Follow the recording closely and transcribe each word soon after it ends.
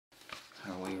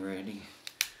ready.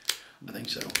 I think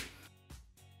so.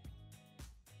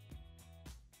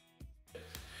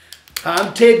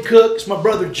 I'm Ted Cook. It's my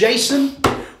brother Jason.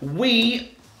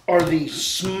 We are the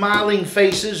smiling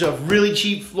faces of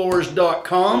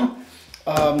reallycheapfloors.com.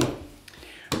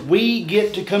 We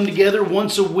get to come together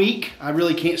once a week. I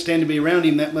really can't stand to be around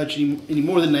him that much any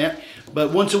more than that.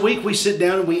 But once a week we sit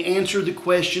down and we answer the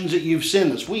questions that you've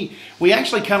sent us. We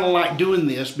actually kind of like doing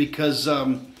this because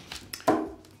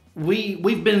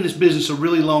we've been in this business a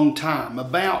really long time.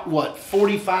 About, what,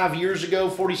 47 years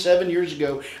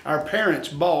ago, our parents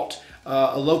bought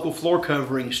a local floor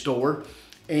covering store,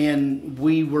 and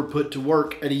we were put to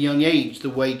work at a young age the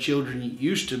way children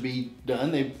used to be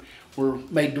done. They were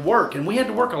made to work, and we had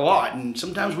to work a lot, and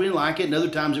sometimes we didn't like it and other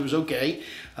times it was okay.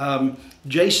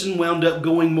 Jason wound up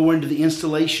going more into the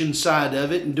installation side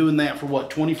of it and doing that for what,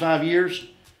 25 years?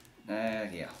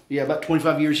 Yeah, about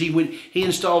 25 years. He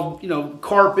installed,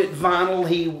 carpet, vinyl.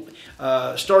 He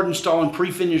started installing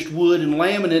pre-finished wood and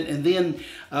laminate, and then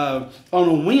on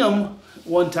a whim,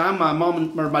 one time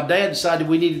my dad decided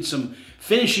we needed some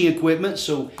finishing equipment,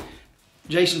 so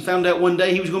Jason found out one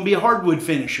day he was going to be a hardwood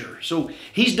finisher. So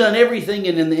he's done everything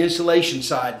in the installation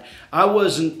side. I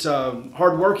wasn't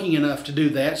hardworking enough to do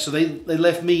that, so they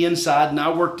left me inside, and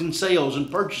I worked in sales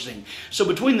and purchasing. So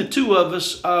between the two of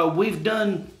us, we've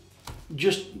done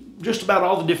just about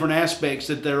all the different aspects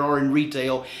that there are in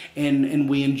retail, and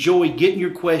we enjoy getting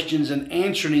your questions and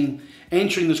answering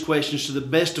those questions to the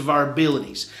best of our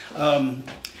abilities.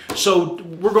 So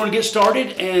we're going to get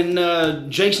started,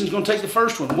 and Jason's going to take the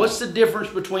first one. What's the difference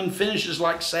between finishes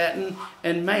like satin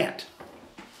and matte?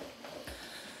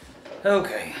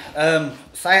 Okay,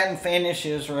 satin finish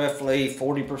is roughly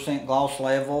 40% gloss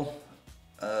level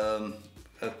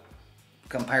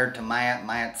compared to matte.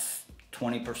 Matte's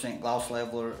 20% gloss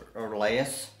level or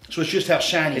less. So it's just how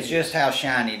shiny it is. It's just how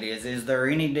shiny it is. Is there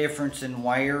any difference in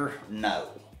wear? No.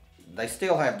 They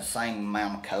still have the same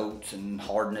amount of coats and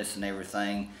hardness and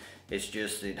everything. It's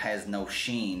just it has no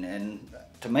sheen. And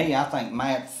to me, I think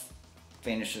matte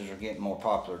finishes are getting more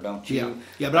popular, don't you?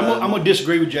 Yeah, but I'm going to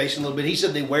disagree with Jason a little bit. He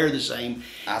said they wear the same.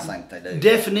 I think they do.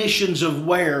 Definitions of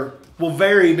wear will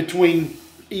vary between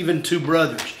even two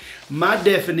brothers. My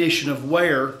definition of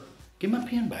wear, give my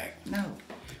pen back. No.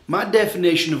 My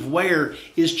definition of wear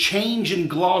is change in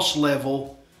gloss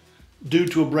level due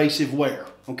to abrasive wear.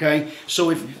 Okay, so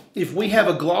if we have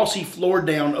a glossy floor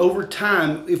down over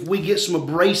time, if we get some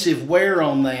abrasive wear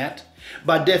on that,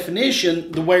 by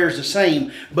definition, the wear is the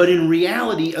same. But in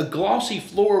reality, a glossy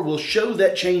floor will show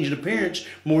that change in appearance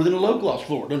more than a low gloss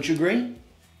floor. Don't you agree?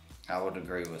 I would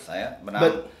agree with that.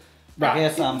 But right. I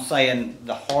guess I'm saying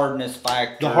the hardness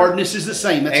factor. The hardness is the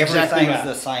same. That's exactly right.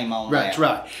 Everything's the same on that. That's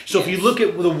right. So yes. If you look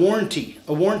at the warranty,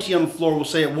 a warranty on the floor will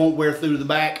say it won't wear through to the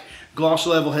back. Gloss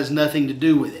level has nothing to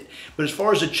do with it. But as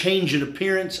far as a change in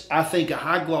appearance, I think a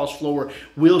high gloss floor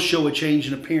will show a change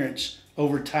in appearance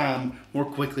over time more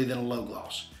quickly than a low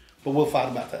gloss. But we'll fight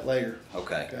about that later.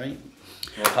 Okay.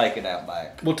 We'll take it out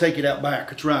back. We'll take it out back.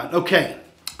 That's right. Okay.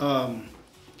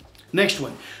 Next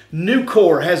one.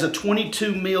 Nucor has a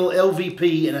 22 mil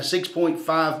LVP and a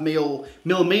 6.5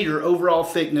 millimeter overall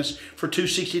thickness for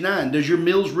 $269. Does your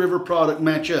Mills River product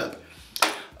match up?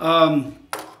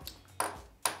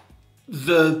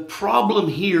 The problem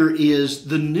here is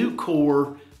the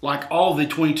Nucor, like all the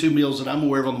 22 mils that I'm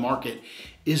aware of on the market,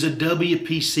 is a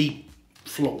WPC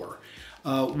floor.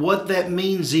 What that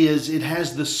means is it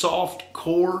has the soft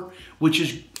core, which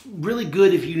is really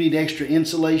good if you need extra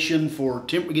insulation for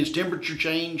against temperature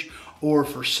change or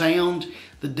for sound.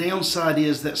 The downside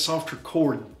is that softer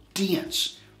core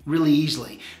dents really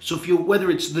easily. So whether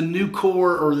it's the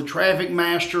Nucor or the Traffic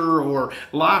Master or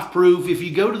Life Proof, if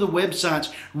you go to the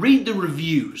websites, read the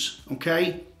reviews,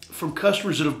 okay, from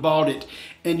customers that have bought it,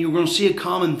 and you're going to see a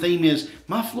common theme is,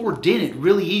 my floor dented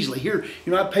really easily. Here,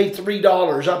 I paid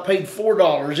 $3, I paid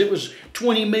 $4, it was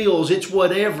 20 mils, it's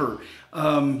whatever.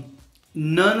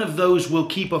 None of those will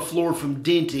keep a floor from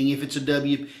denting if it's a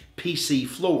WPC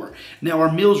floor. Now,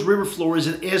 our Mills River floor is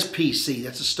an SPC.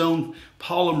 That's a stone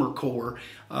polymer core.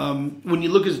 When you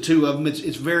look at the two of them,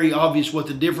 it's very obvious what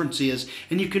the difference is.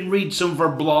 And you can read some of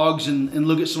our blogs and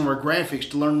look at some of our graphics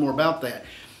to learn more about that.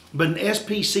 But an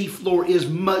SPC floor is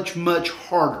much, much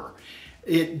harder.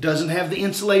 It doesn't have the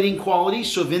insulating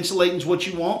qualities, so if insulating is what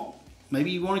you want,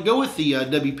 maybe you want to go with the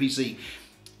WPC.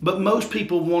 But most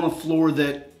people want a floor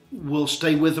that will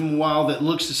stay with them a while, that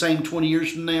looks the same 20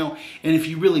 years from now. And if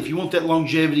you want that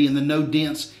longevity and the no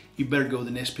dents, you better go with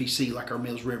an SPC like our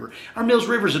Mills River. Our Mills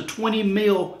River is a 20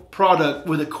 mil product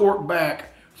with a cork back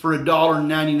for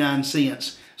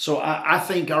 $1.99. So I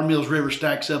think our Mills River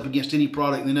stacks up against any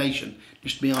product in the nation,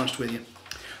 just to be honest with you.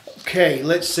 Okay,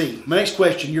 let's see. My next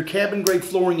question. Your cabin grade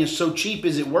flooring is so cheap,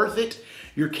 is it worth it?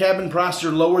 Your cabin prices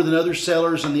are lower than other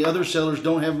sellers, and the other sellers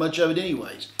don't have much of it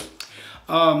anyways.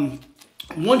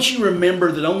 Once you remember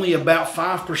that only about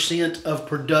 5% of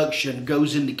production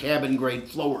goes into cabin grade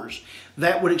floors,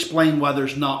 that would explain why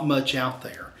there's not much out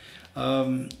there.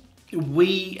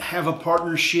 We have a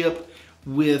partnership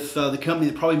with the company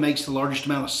that probably makes the largest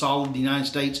amount of solid in the United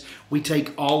States. We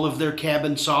take all of their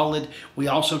cabin solid. We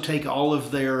also take all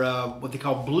of their what they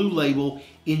call blue label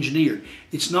engineered.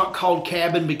 It's not called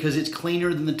cabin because it's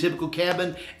cleaner than the typical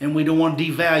cabin, and we don't want to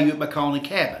devalue it by calling it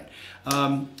cabin.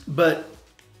 But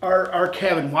our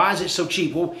cabin, why is it so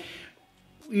cheap? Well,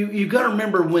 you've got to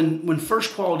remember when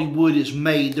first quality wood is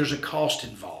made, there's a cost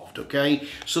involved, okay?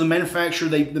 So the manufacturer,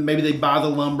 maybe they buy the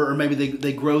lumber, or maybe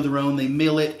they grow their own, they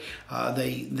mill it,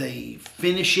 they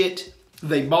finish it,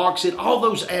 they box it. All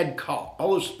those add cost.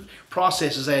 All those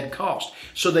processes add cost.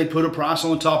 So they put a price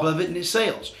on the top of it and it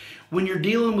sells. When you're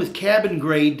dealing with cabin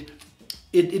grade,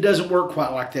 it doesn't work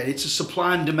quite like that. It's a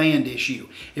supply and demand issue.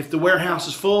 If the warehouse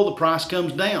is full, the price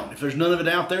comes down. If there's none of it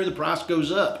out there, the price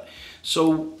goes up.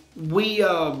 So we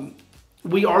are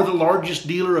the largest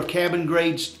dealer of cabin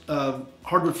grades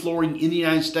hardwood flooring in the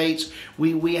United States.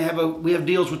 We have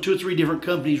deals with 2 or 3 different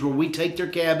companies where we take their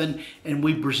cabin and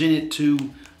we present it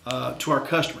to our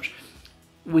customers.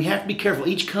 We have to be careful.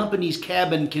 Each company's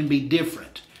cabin can be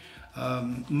different.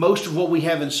 Most of what we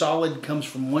have in solid comes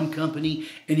from one company,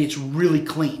 and it's really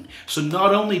clean. So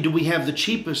not only do we have the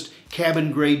cheapest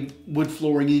cabin grade wood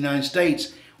flooring in the United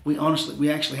States, we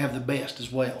actually have the best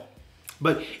as well.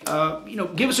 But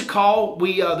give us a call.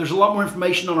 There's a lot more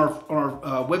information on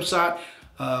our website.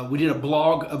 We did a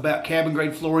blog about cabin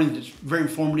grade flooring that's very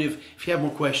informative. If you have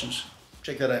more questions,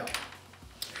 check that out.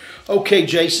 Okay,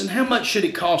 Jason, how much should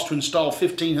it cost to install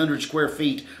 1,500 square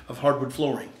feet of hardwood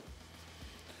flooring?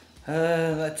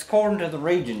 That's according to the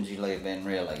regions you live in,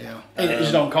 really. Yeah. And is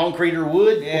it on concrete or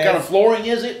wood? Yeah. What kind of flooring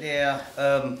is it? Yeah.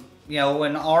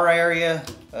 In our area,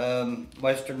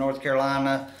 Western North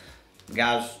Carolina,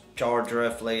 guys charge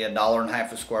roughly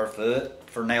 $1.50 a square foot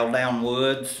for nailed down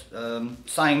woods.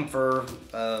 Same for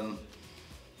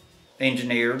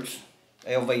engineers,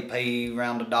 LVP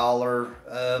around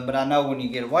 $1. But I know when you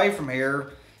get away from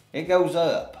here, it goes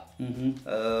up.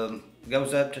 Mm-hmm.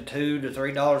 Goes up to $2 to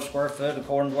 $3 a square foot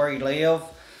according to where you live.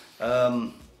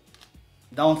 The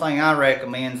only thing I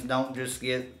recommend is don't just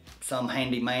get some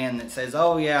handyman that says,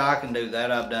 oh yeah, I can do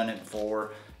that, I've done it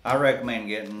before. I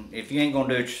recommend if you ain't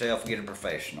gonna do it yourself, get a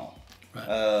professional.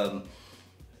 Right.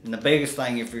 And the biggest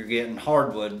thing if you're getting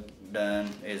hardwood done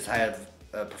is have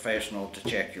a professional to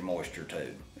check your moisture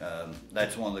too.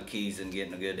 That's one of the keys in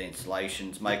getting a good installation,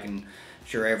 is making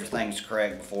sure everything's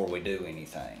correct before we do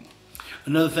anything.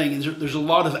 Another thing is there's a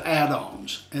lot of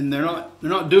add-ons, and they're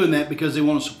not doing that because they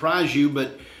want to surprise you,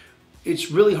 but it's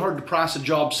really hard to price a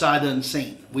job sight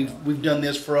unseen. We've done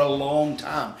this for a long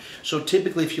time. So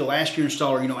typically, if you'll ask your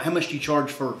installer, how much do you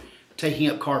charge for taking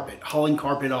up carpet, hauling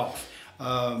carpet off? We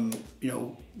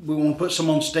want to put some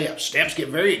on steps. Steps get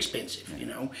very expensive.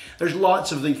 There's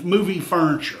lots of things. Moving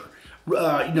furniture.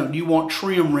 Do you want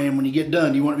trim ram when you get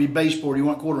done? Do you want it to be baseboard? Do you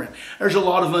want quarter ram? There's a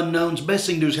lot of unknowns. Best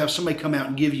thing to do is have somebody come out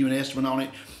and give you an estimate on it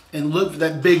and look for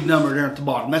that big number there at the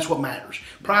bottom. That's what matters.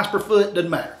 Price per foot doesn't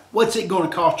matter. What's it going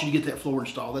to cost you to get that floor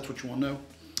installed? That's what you want to know.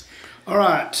 All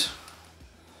right.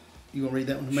 You want to read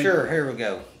that one to me? Sure, here we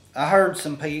go. I heard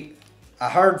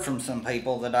from some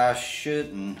people that I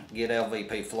shouldn't get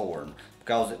LVP flooring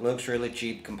because it looks really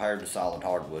cheap compared to solid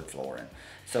hardwood flooring.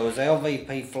 So is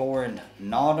LVP flooring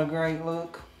not a great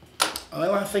look?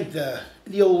 Well, I think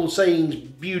the old saying's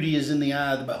beauty is in the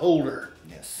eye of the beholder.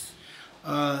 Yes.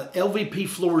 LVP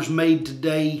floors made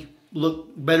today look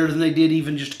better than they did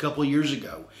even just a couple of years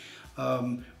ago.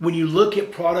 When you look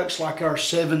at products like our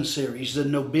 7 Series, the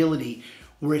Nobility,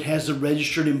 where it has the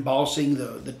registered embossing,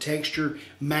 the texture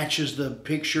matches the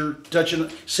picture, touching,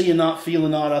 seeing not,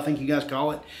 feeling not, I think you guys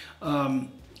call it.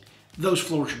 Those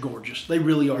floors are gorgeous. They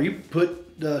really are. You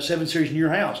put the 7 Series in your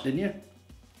house, didn't you?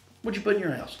 What'd you put in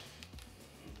your house?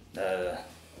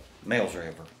 Mills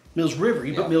River. Mills River.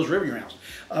 You put Mills River in your house.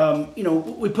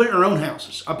 We put it in our own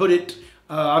houses. I put it.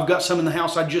 I've got some in the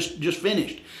house I just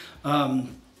finished.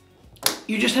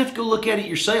 You just have to go look at it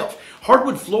yourself.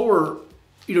 Hardwood floor,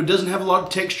 doesn't have a lot of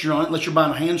texture on it unless you're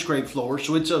buying a hand scraped floor.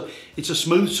 So it's a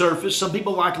smooth surface. Some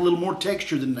people like a little more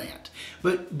texture than that.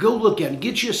 But go look at it.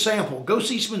 Get you a sample. Go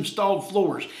see some installed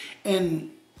floors. And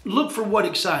look for what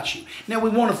excites you. Now we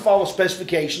want to follow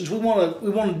specifications. We want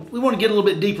to get a little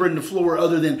bit deeper into the floor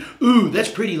other than, ooh,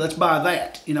 that's pretty, let's buy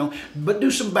that, you know. But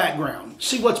do some background.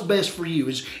 See what's best for you.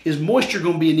 Is moisture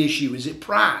going to be an issue? Is it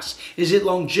price? Is it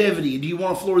longevity? Do you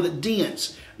want a floor that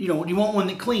dents? You know, do you want one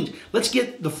that cleans? Let's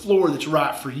get the floor that's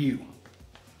right for you.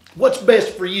 What's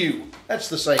best for you? That's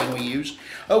the saying we use.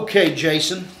 Okay,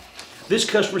 Jason. This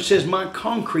customer says my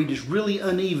concrete is really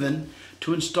uneven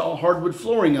to install hardwood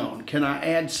flooring on. Can I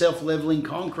add self-leveling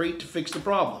concrete to fix the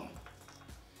problem?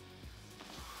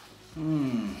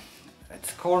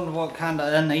 It's according to what kind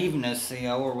of unevenness, you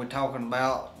know, are we talking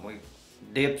about? We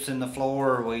dips in the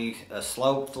floor, are we a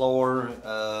slope floor?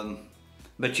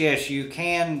 But yes, you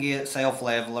can get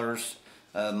self-levelers.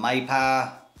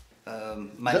 Maypie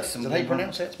makes some. Is that how you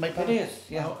pronounce that? It's Maypie? It is,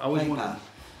 yeah. I always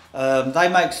wondered. They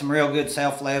make some real good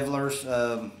self-levelers.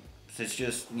 It's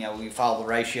just, you know, you follow the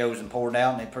ratios and pour it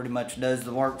out, and it pretty much does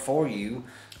the work for you.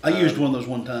 I used one of those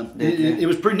one time. It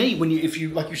was pretty neat when you,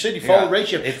 like you said, you follow the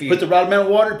ratio. If you put the right amount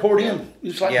of water, pour it in.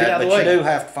 It's like get out of the way. But you do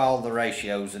have to follow the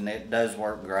ratios, and it does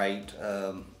work great.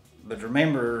 But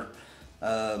remember,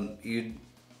 it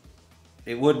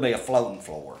would be a floating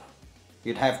floor.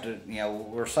 You'd have to, you know,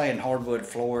 we're saying hardwood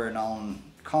flooring on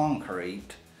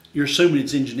concrete. You're assuming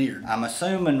it's engineered. I'm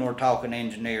assuming we're talking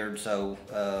engineered, so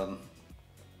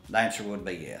the answer would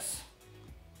be yes.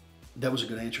 That was a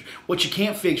good answer. What you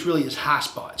can't fix really is high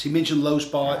spots. He mentioned low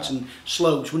spots and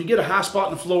slopes. When you get a high spot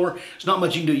in the floor, there's not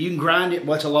much you can do. You can grind it,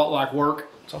 but it's a lot like work.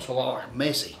 It's also a lot like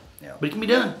messy, but it can be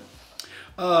done.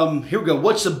 Here we go.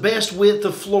 What's the best width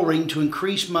of flooring to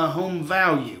increase my home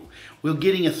value? Will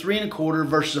getting a 3 1/4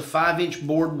 versus a 5-inch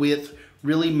board width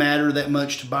really matter that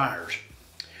much to buyers?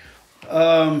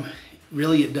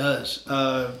 Really it does.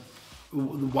 The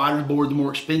wider the board, the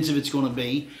more expensive it's going to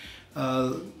be.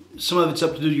 Some of it's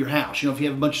up to do to your house. You know, if you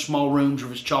have a bunch of small rooms or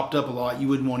if it's chopped up a lot, you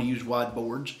wouldn't want to use wide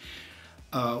boards.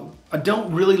 I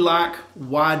don't really like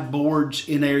wide boards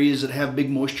in areas that have big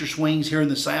moisture swings. Here in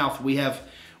the South, we have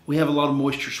a lot of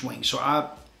moisture swings. So I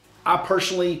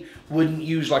personally wouldn't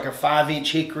use like a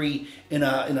 5-inch hickory in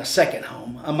a second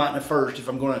home. I might in a first if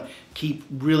I'm going to keep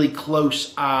really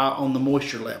close eye on the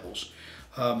moisture levels.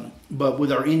 But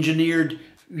with our engineered,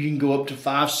 you can go up to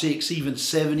 5, 6, even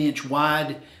 7-inch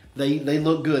wide. They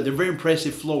look good. They're very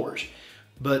impressive floors.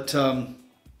 But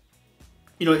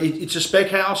you know, it's a spec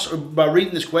house. Or by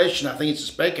reading this question, I think it's a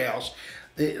spec house.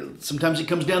 Sometimes it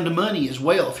comes down to money as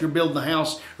well. If you're building a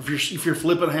house, or if you're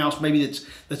flipping a house, maybe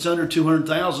that's under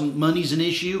 $200,000, money's an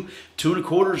issue. 2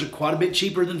 1/4 is quite a bit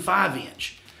cheaper than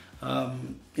 5-inch.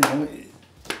 You know, it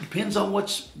depends on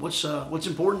what's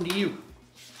important to you.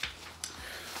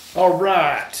 All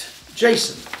right,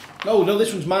 Jason. Oh no,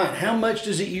 this one's mine. How much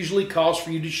does it usually cost for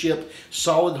you to ship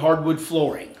solid hardwood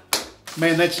flooring?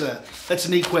 Man, that's a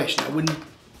neat question.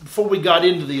 Before we got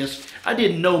into this, I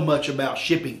didn't know much about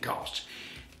shipping costs.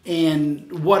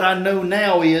 And what I know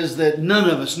now is that none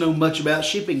of us know much about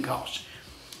shipping costs.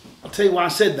 I'll tell you why I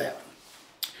said that.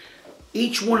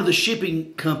 Each one of the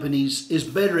shipping companies is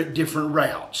better at different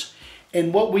routes.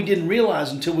 And what we didn't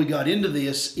realize until we got into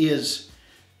this is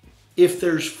if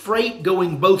there's freight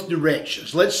going both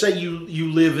directions, let's say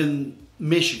you live in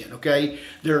Michigan, okay?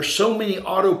 There are so many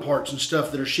auto parts and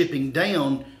stuff that are shipping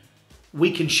down,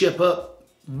 we can ship up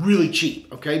really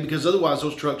cheap, okay? Because otherwise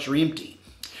those trucks are empty.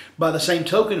 By the same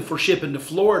token, if we're shipping to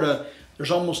Florida,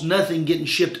 there's almost nothing getting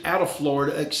shipped out of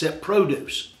Florida except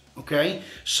produce, okay?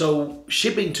 So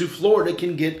shipping to Florida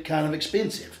can get kind of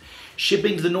expensive.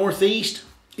 Shipping to the Northeast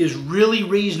is really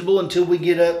reasonable until we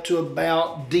get up to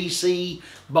about DC,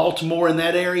 Baltimore, in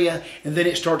that area, and then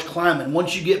it starts climbing.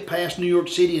 Once you get past New York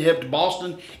City and head up to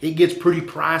Boston, it gets pretty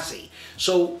pricey.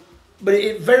 So, but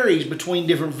it varies between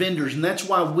different vendors, and that's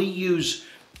why we use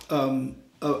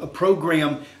a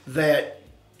program that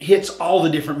hits all the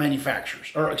different manufacturers,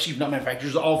 or excuse me, not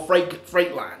manufacturers, all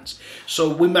freight lines. So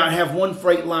we might have one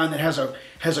freight line that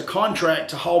has a contract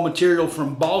to haul material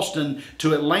from Boston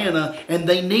to Atlanta, and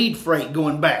they need freight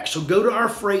going back. So go to our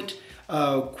freight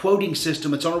quoting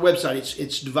system. It's on our website.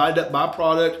 It's divided up by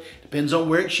product, depends on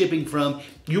where it's shipping from.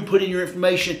 You put in your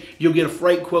information, you'll get a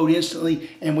freight quote instantly,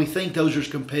 and we think those are as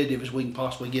competitive as we can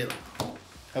possibly get them.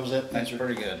 How was that? That's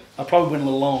pretty good. I probably went a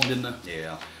little long, didn't I?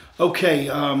 Yeah. Okay,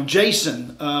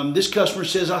 Jason, this customer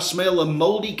says, I smell a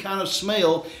moldy kind of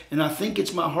smell, and I think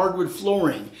it's my hardwood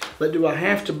flooring. But do I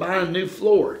have to buy a new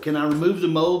floor? Can I remove the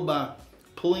mold by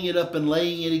pulling it up and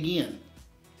laying it again?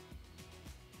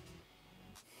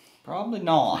 Probably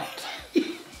not.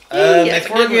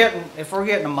 If we're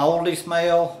getting a moldy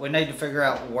smell, we need to figure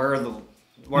out where the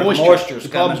moisture's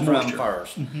coming from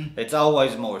first. It's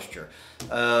always moisture.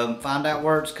 Find out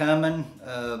where it's coming.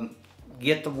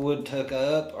 get the wood took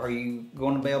up? Are you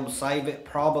going to be able to save it?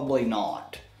 Probably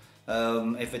not.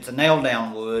 If it's a nail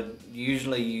down wood,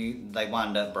 usually they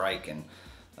wind up breaking.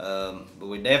 But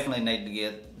we definitely need to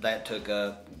get that took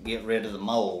up, get rid of the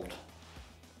mold.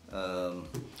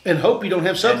 And hope you don't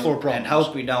have subfloor problems. And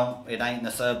hope you don't, it ain't in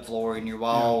the subfloor in your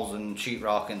walls and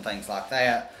sheetrock and things like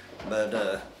that.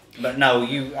 But no,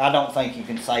 I don't think you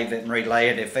can save it and relay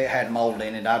it. If it had mold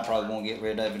in it, I'd probably want to get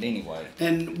rid of it anyway.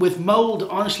 And with mold,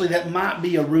 honestly, that might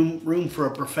be a room for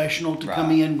a professional to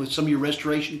come in with some of your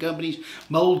restoration companies.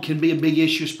 Mold can be a big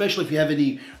issue, especially if you have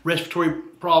any respiratory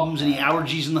problems, any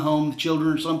allergies in the home, the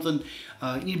children or something.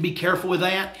 You need to be careful with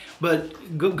that.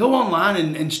 But go online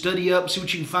and study up, see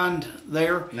what you can find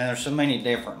there. Now, there's so many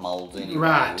different molds anyway.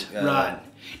 Right.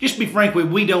 Just to be frank with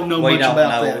you, we don't know much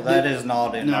about that. That is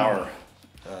not in our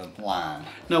line.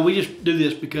 No, we just do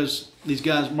this because these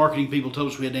guys, marketing people,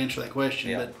 told us we had to answer that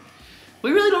question. But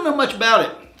we really don't know much about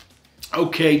it.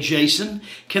 Okay, Jason,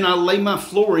 can I lay my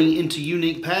flooring into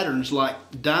unique patterns like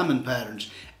diamond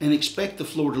patterns and expect the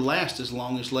floor to last as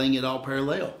long as laying it all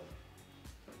parallel?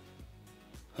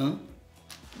 Huh?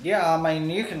 Yeah, I mean,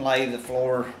 you can lay the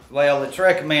floor, well, it's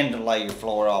recommended to lay your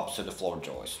floor opposite the floor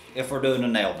joist if we're doing a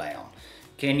nail down.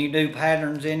 Can you do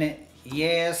patterns in it?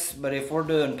 Yes, but if we're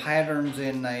doing patterns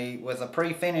with a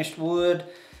pre-finished wood,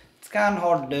 it's kind of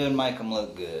hard to do and make them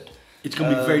look good. It's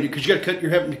going to be very, because you're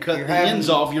having to cut the ends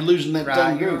off. You're losing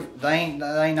that groove. They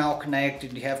ain't all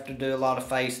connected. You have to do a lot of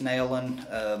face nailing.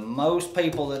 Most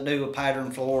people that do a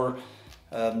pattern floor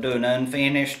do an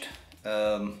unfinished.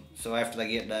 So after they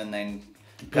get done, then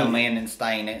come in and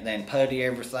stain it, then putty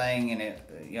everything, and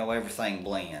everything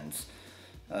blends.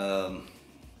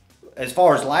 As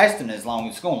far as lasting as long,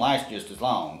 it's going to last just as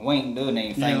long. We ain't doing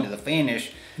anything to the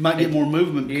finish. You might get more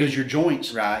movement because your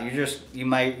joints. Right.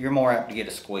 You're more apt to get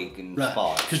a squeak and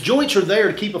spots. Because joints are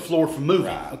there to keep a floor from moving.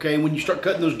 Right. Okay. And when you start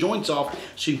cutting those joints off,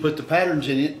 so you can put the patterns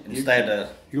in it. Instead of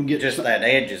you're gonna get just that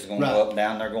edge is going to go up and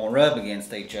down. They're going to rub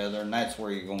against each other, and that's where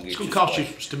you're going to get. It's going to cost you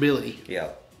stability.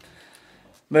 Yeah.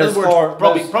 But in other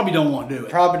words, probably don't want to do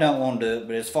it. Probably don't want to do it.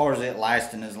 But as far as it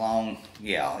lasting as long,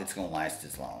 yeah, it's going to last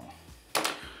as long.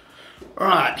 All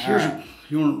right,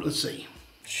 let's see.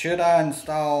 Should I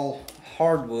install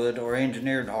hardwood or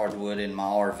engineered hardwood in my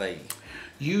RV?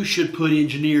 You should put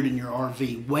engineered in your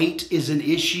RV. Weight is an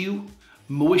issue.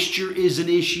 Moisture is an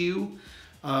issue.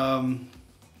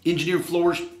 Engineered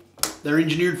floors, they're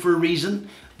engineered for a reason.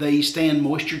 They stand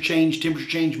moisture change, temperature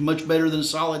change much better than a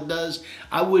solid does.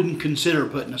 I wouldn't consider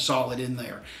putting a solid in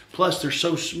there. Plus, there's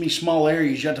so many small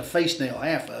areas, you have to face nail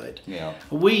half of it. Yeah.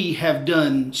 We have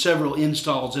done several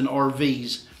installs in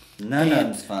RVs. None of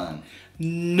them's fun.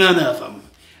 None of them.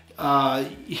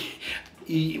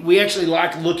 We actually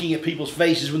like looking at people's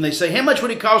faces when they say, how much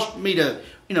would it cost me to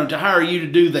hire you to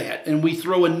do that? And we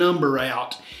throw a number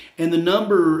out. And the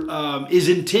number is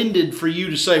intended for you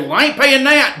to say, well, I ain't paying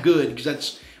that. Good,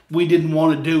 because we didn't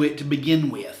want to do it to begin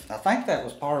with. I think that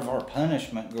was part of our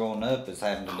punishment growing up, is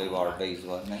having to do RVs,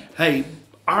 wasn't it? Hey,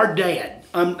 our dad,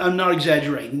 I'm not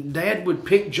exaggerating, Dad would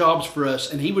pick jobs for us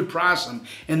and he would price them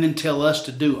and then tell us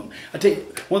to do them. I tell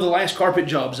you, one of the last carpet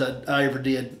jobs I ever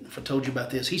did, if I told you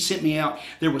about this, he sent me out,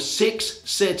 there was 6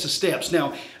 sets of steps.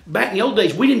 Now, back in the old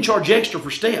days, we didn't charge extra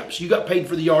for steps. You got paid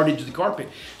for the yardage of the carpet.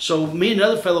 So me and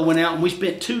another fellow went out and we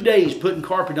spent 2 days putting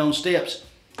carpet on steps,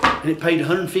 and it paid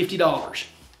 $150.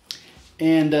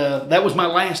 And that was my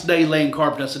last day laying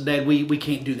carpet. I said, Dad, we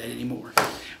can't do that anymore.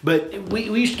 But we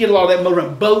used to get a lot of that motor.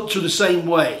 Boats are the same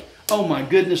way. Oh my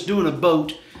goodness, doing a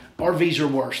boat. RVs are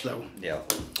worse though. Yeah.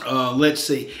 Let's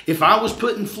see. If I was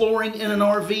putting flooring in an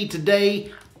RV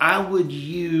today, I would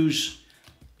use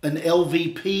an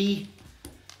LVP,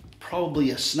 probably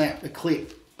a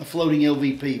floating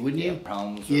LVP, wouldn't you?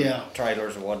 Homes or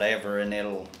trailers or whatever, and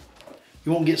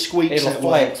you won't get squeaks. It'll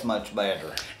flex much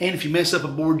better. And if you mess up a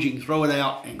board, you can throw it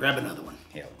out and grab another one.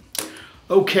 Yeah.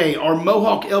 Okay, are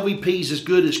Mohawk LVPs as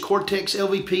good as Cortex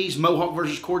LVPs? Mohawk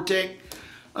versus Cortex?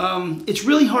 It's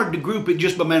really hard to group it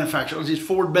just by manufacturer. Is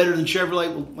Ford better than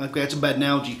Chevrolet? Well, okay, that's a bad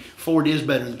analogy. Ford is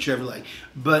better than Chevrolet.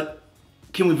 But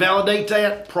can we validate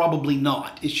that? Probably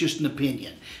not. It's just an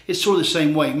opinion. It's sort of the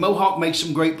same way. Mohawk makes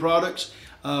some great products.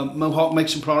 Mohawk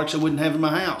makes some products I wouldn't have in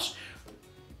my house.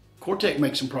 Cortex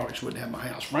makes some products I wouldn't have in my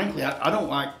house. Frankly, I don't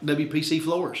like WPC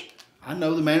floors. I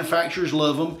know the manufacturers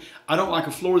love them. I don't like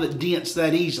a floor that dents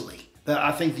that easily.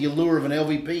 I think the allure of an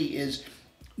LVP is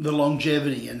the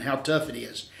longevity and how tough it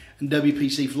is. And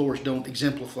WPC floors don't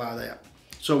exemplify that.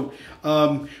 So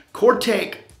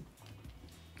Cortex,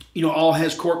 all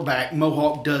has cork back.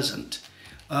 Mohawk doesn't.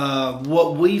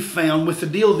 What we found with the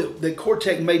deal that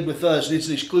Cortex made with us, and it's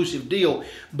an exclusive deal,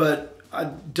 but I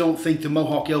don't think the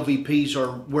Mohawk LVPs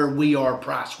are where we are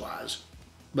price-wise.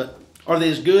 But are they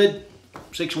as good?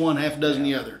 6 one, half a dozen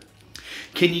the other.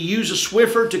 Can you use a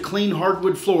Swiffer to clean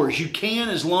hardwood floors? You can,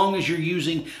 as long as you're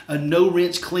using a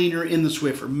no-rinse cleaner in the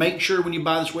Swiffer. Make sure when you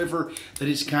buy the Swiffer that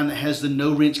it's kind of has the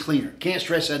no-rinse cleaner. Can't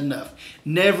stress that enough.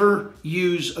 Never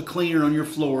use a cleaner on your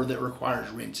floor that requires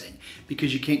rinsing,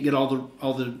 because you can't get all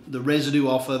the residue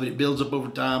off of it. It builds up over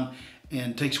time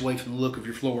and takes away from the look of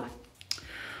your floor.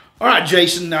 All right,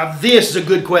 Jason, now this is a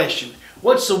good question.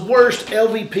 What's the worst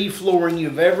LVP flooring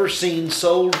you've ever seen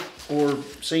sold or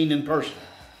seen in person?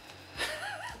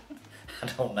 I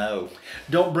don't know.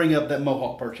 Don't bring up that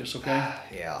Mohawk purchase, okay?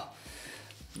 Yeah.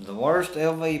 The worst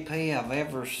LVP I've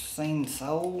ever seen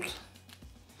sold?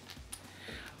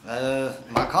 My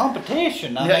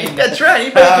competition. I mean, that's right.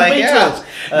 You better compete to us.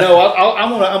 No, I'm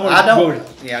gonna. I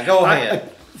don't. Yeah, go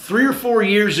ahead. 3 or 4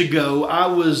 years ago, I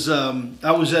was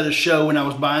at a show and I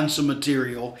was buying some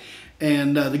material,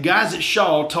 and the guys at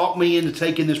Shaw talked me into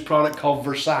taking this product called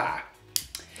Versailles.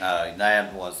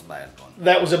 That was a bad one.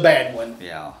 That was a bad one.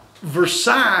 Yeah.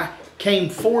 Versailles came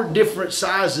 4 different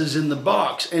sizes in the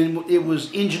box, and it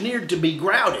was engineered to be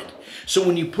grouted. So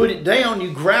when you put it down,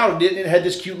 you grouted it, and it had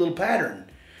this cute little pattern.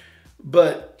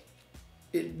 But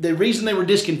the reason they were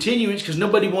discontinuing is because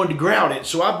nobody wanted to grout it.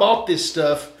 So I bought this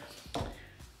stuff.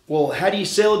 Well, how do you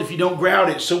sell it if you don't grout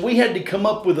it? So we had to come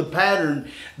up with a pattern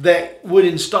that would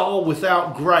install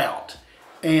without grout,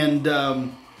 and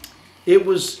it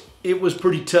was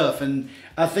pretty tough. And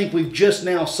I think we've just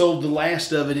now sold the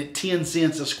last of it at 10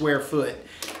 cents a square foot.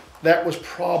 That was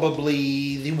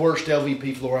probably the worst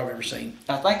LVP floor I've ever seen.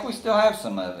 I think we still have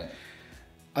some of it.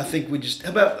 I think we just,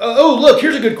 how about, oh look,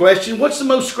 here's a good question. What's the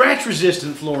most scratch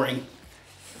resistant flooring?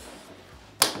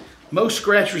 Most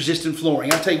scratch resistant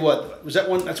flooring. I'll tell you what, was that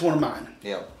one? That's one of mine.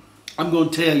 Yep. I'm going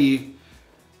to tell you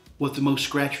what the most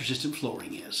scratch resistant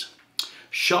flooring is.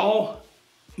 Shaw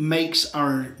makes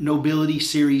our Nobility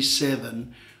Series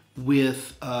 7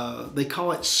 with, they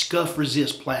call it Scuff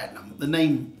Resist Platinum. The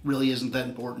name really isn't that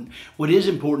important. What is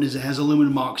important is it has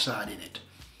aluminum oxide in it.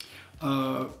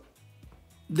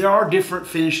 There are different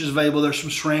finishes available. There's some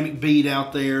ceramic bead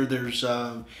out there. There's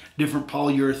different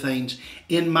polyurethanes.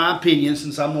 In my opinion,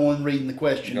 since I'm the one reading the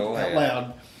question out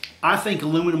loud, I think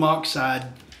aluminum oxide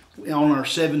on our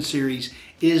 7 Series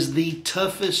is the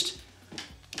toughest,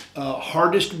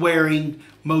 hardest wearing,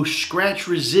 most scratch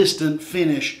resistant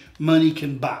finish money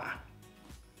can buy.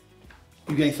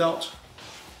 You got any thoughts?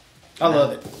 I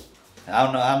love it.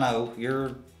 I know.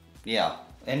 Yeah.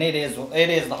 And it is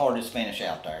the hardest finish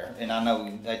out there, and I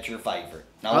know that's your favorite.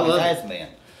 No, it has been.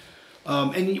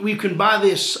 And we can buy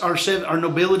this, our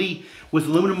Nobility, with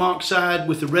aluminum oxide,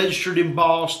 with the registered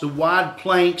emboss, the wide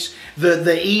planks,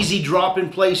 the easy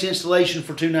drop-in-place installation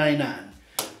for $2.99.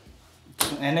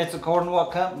 And it's according to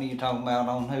what company you're talking about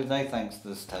on who they think's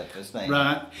the toughest thing.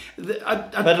 Right.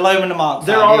 But aluminum oxide.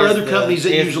 There are other companies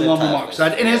that use aluminum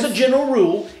oxide. And as a general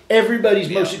rule, everybody's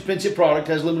most expensive product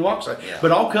has aluminum oxide. Yeah.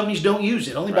 But all companies don't use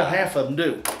it. Only about half of them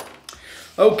do.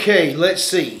 Okay, let's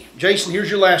see. Jason, here's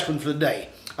your last one for the day.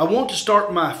 I want to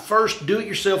start my first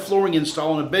do-it-yourself flooring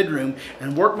install in a bedroom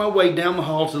and work my way down the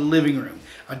hall to the living room.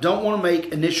 I don't want to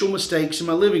make initial mistakes in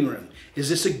my living room. Is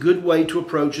this a good way to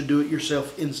approach a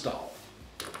do-it-yourself install?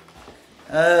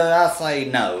 I say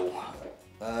no.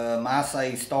 I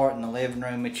say start in the living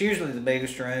room. It's usually the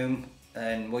biggest room,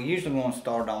 and we usually want to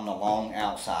start on the long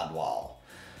outside wall.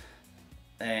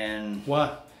 And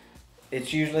why?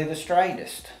 It's usually the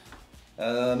straightest.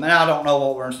 And I don't know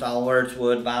what we're installing, whether it's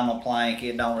wood, vinyl, plank,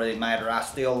 it don't really matter. I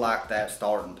still like that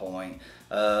starting point.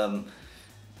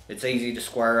 It's easy to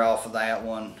square off of that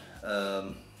one.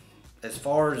 As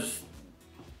far as,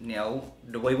 you know,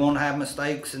 do we want to have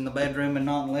mistakes in the bedroom and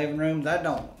not in the living room? That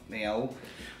don't, you know.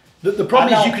 The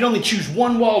problem is you can only choose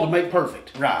one wall to make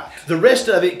perfect. Right. The rest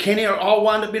of it, can it all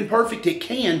wind up being perfect? It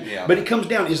can, but it comes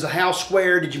down, is the house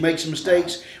square? Did you make some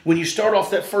mistakes? When you start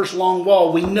off that first long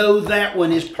wall, we know that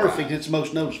one is perfect. It's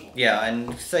most noticeable. Yeah,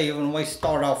 and see, when we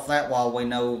start off that wall, we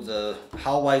know the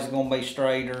hallway's going to be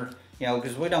straighter, you know,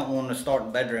 because we don't want to start in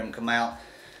the bedroom, come out,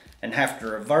 and have to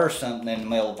reverse something in the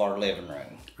middle of our living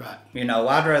room. Right. You know,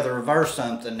 I'd rather reverse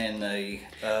something in the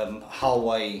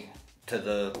hallway to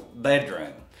the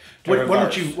bedroom. Why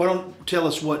don't you tell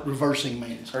us what reversing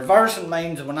means? Reversing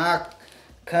means when I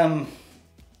come,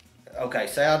 okay,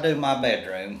 say I do my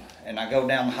bedroom and I go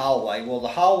down the hallway. Well, the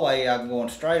hallway, I'm going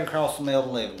straight across the middle of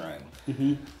the living room.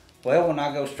 Mm-hmm. Well, when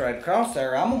I go straight across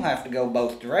there, I'm going to have to go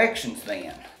both directions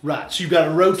then. Right, so you've got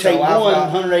to rotate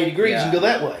 180 degrees and go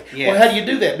that way. Yes. Well, how do you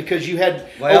do that? Because you had,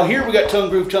 here we got tongue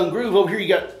groove. Over here you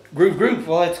got Groove.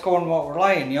 Well, it's according to what we're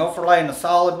laying. You know, if we're laying a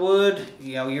solid wood,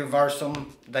 you know, you reverse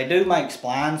them. They do make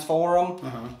splines for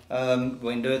them.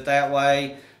 We can do it that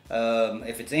way.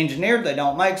 If it's engineered, they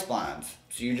don't make splines.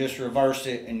 So you just reverse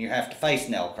it and you have to face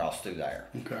nail across through there.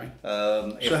 Okay.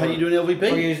 So how do you do an LVP?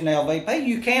 If we're using LVP,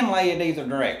 you can lay it either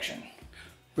direction.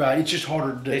 Right, it's just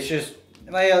harder to do. It's just,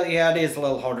 well, yeah, it is a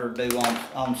little harder to do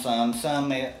on some.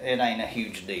 Some, it ain't a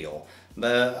huge deal.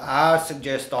 But I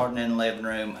suggest starting in the living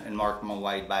room and working my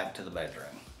way back to the bedroom.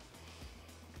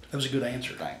 That was a good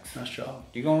answer. Thanks. Nice job.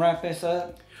 You gonna wrap this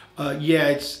up? Yeah,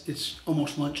 it's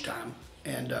almost lunchtime,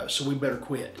 and so we better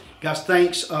quit. Guys,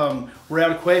 thanks. We're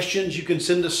out of questions. You can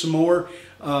send us some more.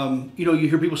 You know, you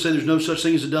hear people say there's no such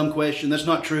thing as a dumb question. That's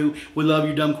not true. We love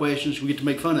your dumb questions. We get to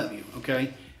make fun of you,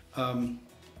 okay?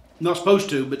 Not supposed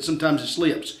to, but sometimes it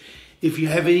slips. If you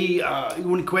have any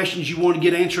questions you want to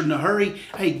get answered in a hurry,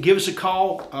 hey, give us a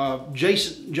call.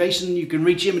 Jason, you can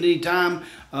reach him at any time.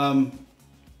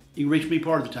 You can reach me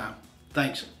part of the time.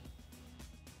 Thanks.